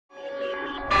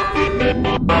Hey,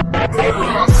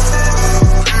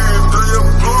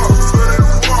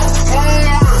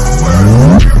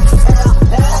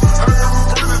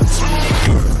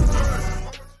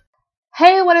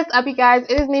 what is up, you guys?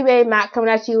 It is me, babe Matt,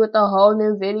 coming at you with a whole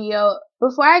new video.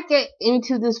 Before I get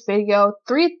into this video,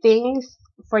 3 things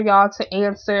for y'all to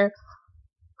answer.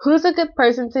 Who's a good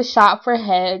person to shop for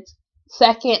heads?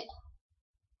 Second,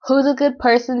 who's a good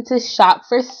person to shop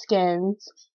for skins?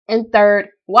 And third,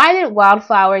 why did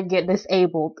Wildflower get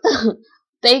disabled?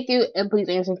 Thank you, and please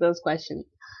answer those questions.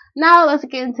 Now let's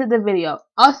get into the video.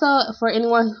 Also, for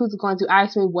anyone who's going to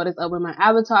ask me what is up with my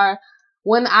avatar,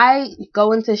 when I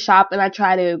go into shop and I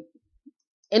try to,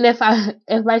 and if I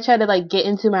try to like get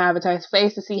into my avatar's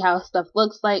face to see how stuff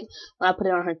looks like when I put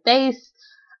it on her face,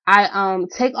 I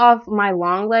take off my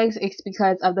long legs. It's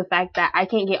because of the fact that I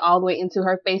can't get all the way into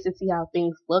her face to see how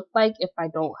things look like if I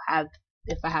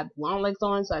have long legs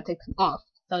on, so I take them off.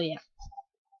 So yeah.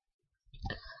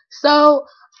 So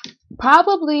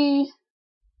probably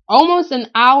almost an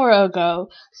hour ago,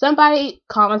 somebody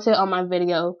commented on my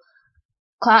video,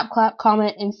 clap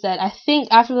comment, and said, I think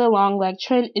after the long leg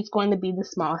trend, it's going to be the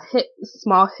small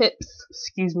hips.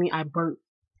 Excuse me, I burped.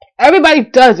 Everybody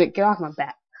does it. Get off my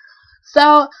back.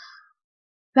 So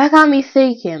that got me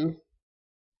thinking.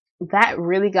 That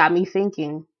really got me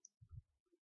thinking.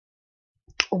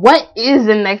 What is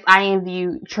the next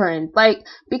Imvu trend? Like,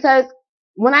 because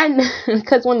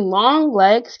when long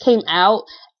legs came out,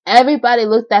 everybody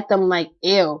looked at them like,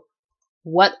 ew.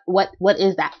 What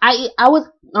is that?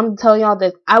 I'm telling y'all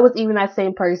this, I was even that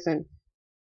same person.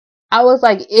 I was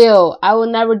like, ew, I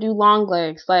will never do long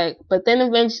legs. Like, but then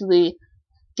eventually,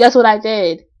 guess what I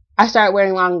did? I started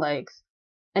wearing long legs.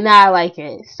 And now I like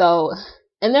it. So,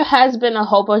 and there has been a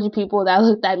whole bunch of people that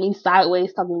looked at me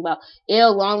sideways talking about, ew,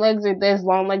 long legs are this,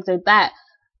 long legs are that.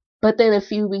 But then a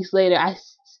few weeks later, I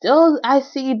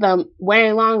see them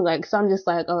wearing long legs. So I'm just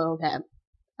like, oh,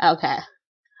 okay.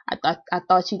 I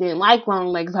thought you didn't like long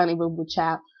legs, honey boo boo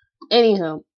child.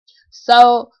 Anywho,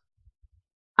 so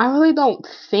I really don't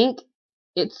think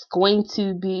it's going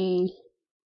to be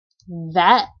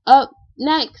that up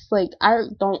next. Like, I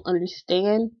don't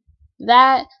understand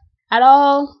that at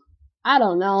all. I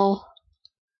don't know.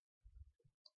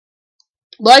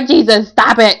 Lord Jesus,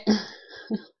 stop it.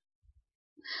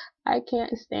 I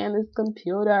can't stand this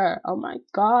computer. Oh my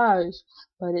gosh.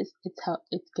 But it's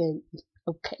getting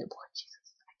okay, Lord Jesus.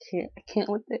 I can't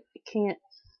with it. I can't.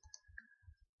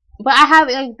 But I have,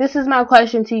 like, this is my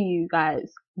question to you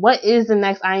guys. What is the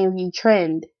next Imvu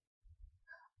trend?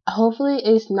 Hopefully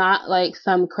it's not like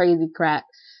some crazy crap.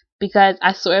 Because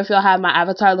I swear if y'all have my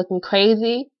avatar looking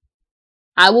crazy,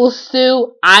 I will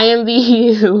sue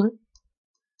Imvu.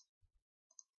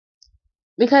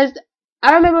 Because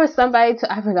I remember somebody,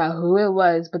 I forgot who it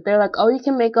was, but they're like, oh, you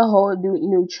can make a whole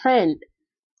new trend.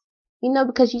 You know,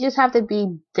 because you just have to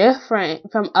be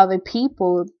different from other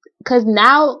people. Because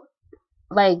now,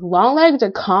 like, long legs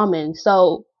are common.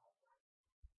 So,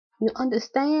 you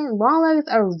understand? Long legs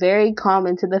are very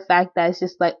common to the fact that it's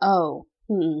just like, oh,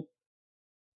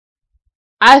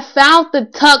 I found the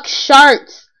tuck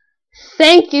shirts.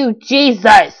 Thank you,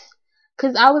 Jesus.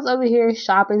 Because I was over here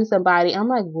shopping somebody. I'm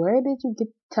like, where did you get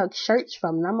tuck shirts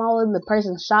from? And I'm all in the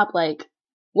person's shop like,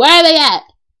 where are they at?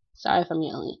 Sorry if I'm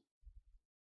yelling.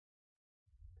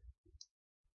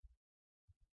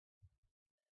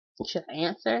 Should I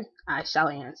answer? I shall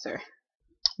answer.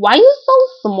 Why are you so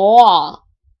small?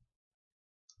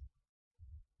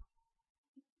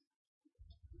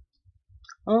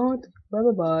 Oh,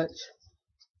 the bunch.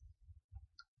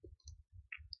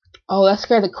 Oh, that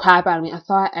scared the crap out of me. I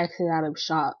thought I exited out of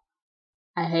shop.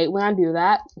 I hate when I do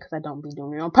that because I don't be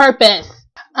doing it on purpose.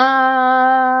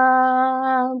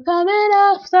 I'm coming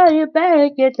up, so you better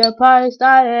get the party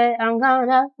started. I'm coming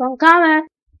up, I'm coming.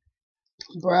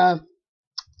 Bruh.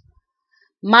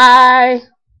 My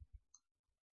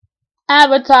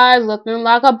avatar's looking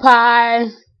like a pie.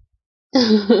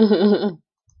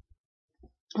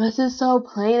 This is so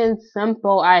plain and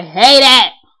simple. I hate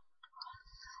it.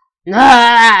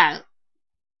 Nah.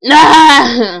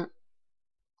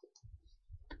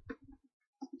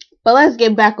 But let's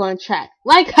get back on track.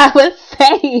 Like I was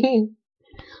saying.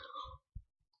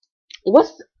 What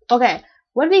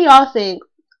do y'all think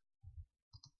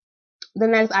the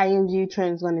next Imvu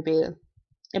trend is going to be?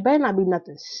 It better not be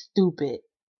nothing stupid.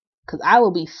 Because I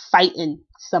will be fighting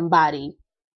somebody.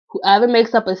 Whoever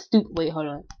makes up a stupid... Wait, hold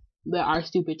on. There are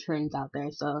stupid trends out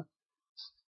there, so...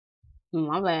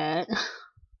 My bad.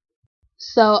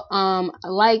 So,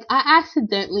 like, I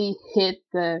accidentally hit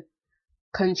the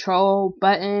control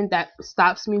button that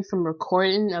stops me from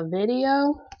recording a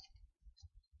video.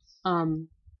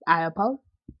 I apologize.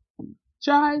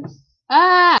 Drives.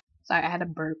 Ah! Sorry, I had a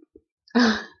burp.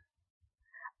 I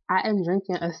am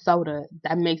drinking a soda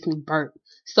that makes me burp.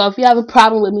 So if you have a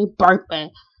problem with me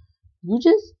burping,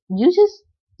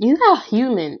 you're not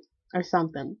human or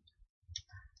something.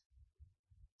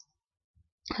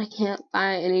 I can't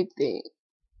find anything.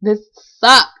 This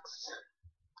sucks.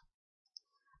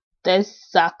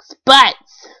 But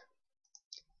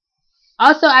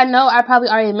also, I know I probably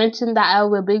already mentioned that I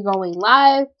will be going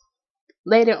live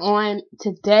later on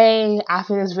today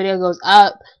after this video goes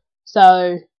up.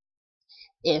 So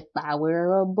if I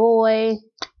were a boy,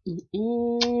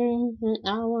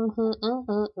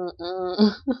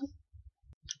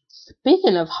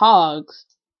 speaking of hogs,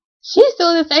 she's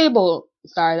still disabled.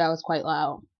 Sorry, that was quite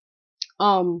loud.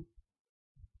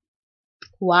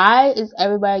 Why is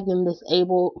everybody getting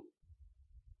disabled?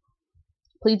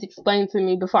 Please explain to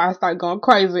me before I start going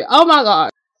crazy. Oh my god.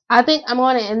 I think I'm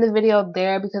going to end the video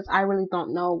there because I really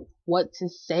don't know what to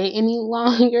say any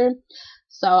longer.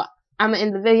 So I'm going to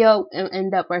end the video and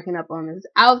end up working up on this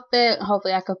outfit.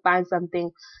 Hopefully I can find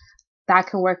something that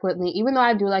can work with me. Even though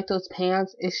I do like those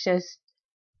pants, it's just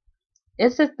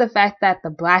the fact that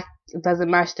the black doesn't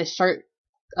match the shirt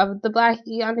of the black.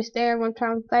 You understand what I'm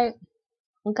trying to say?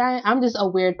 Okay? I'm just a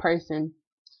weird person.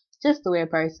 Just a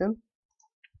weird person.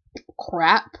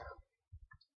 Crap.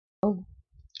 Oh,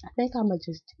 I think I'm gonna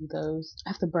just do those.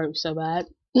 I have to burp so bad.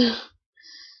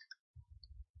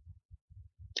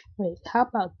 Wait, how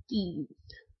about these?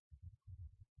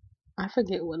 I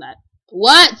forget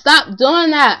what? Stop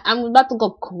doing that! I'm about to go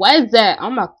crazy.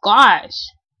 Oh my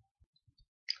gosh.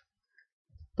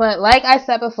 But like I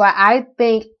said before, I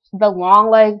think the long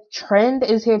leg trend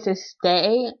is here to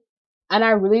stay. And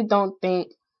I really don't think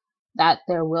that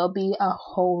there will be a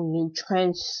whole new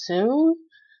trend soon.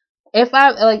 If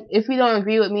you don't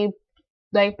agree with me,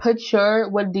 put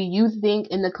what do you think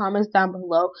in the comments down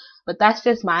below. But that's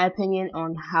just my opinion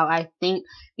on how I think,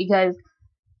 because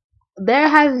there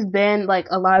has been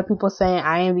a lot of people saying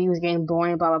IMVU is getting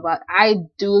boring, blah blah blah. I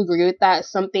do agree with that.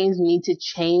 Some things need to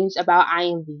change about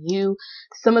IMVU.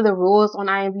 Some of the rules on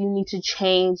IMVU need to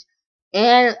change,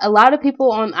 and a lot of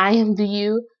people on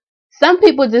IMVU, some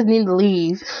people just need to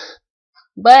leave.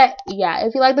 But yeah,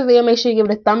 if you like the video, make sure you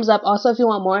give it a thumbs up. Also, if you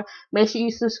want more, make sure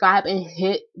you subscribe and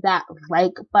hit that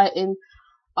like button.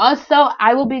 Also,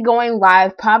 I will be going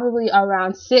live probably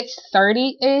around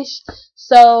 6:30-ish.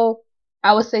 So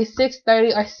I would say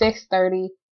 6:30 or 6:30.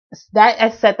 I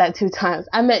said that 2 times.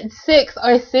 I meant 6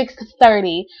 or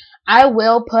 6:30. I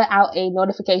will put out a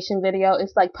notification video.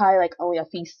 It's probably only a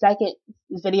few seconds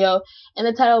video, and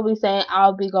the title will be saying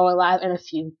I'll be going live in a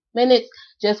few minutes.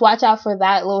 Just watch out for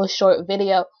that little short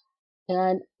video.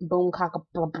 And boom, cock,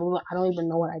 blah, blah, blah. I don't even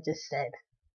know what I just said.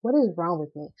 What is wrong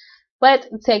with me? But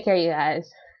take care, you guys.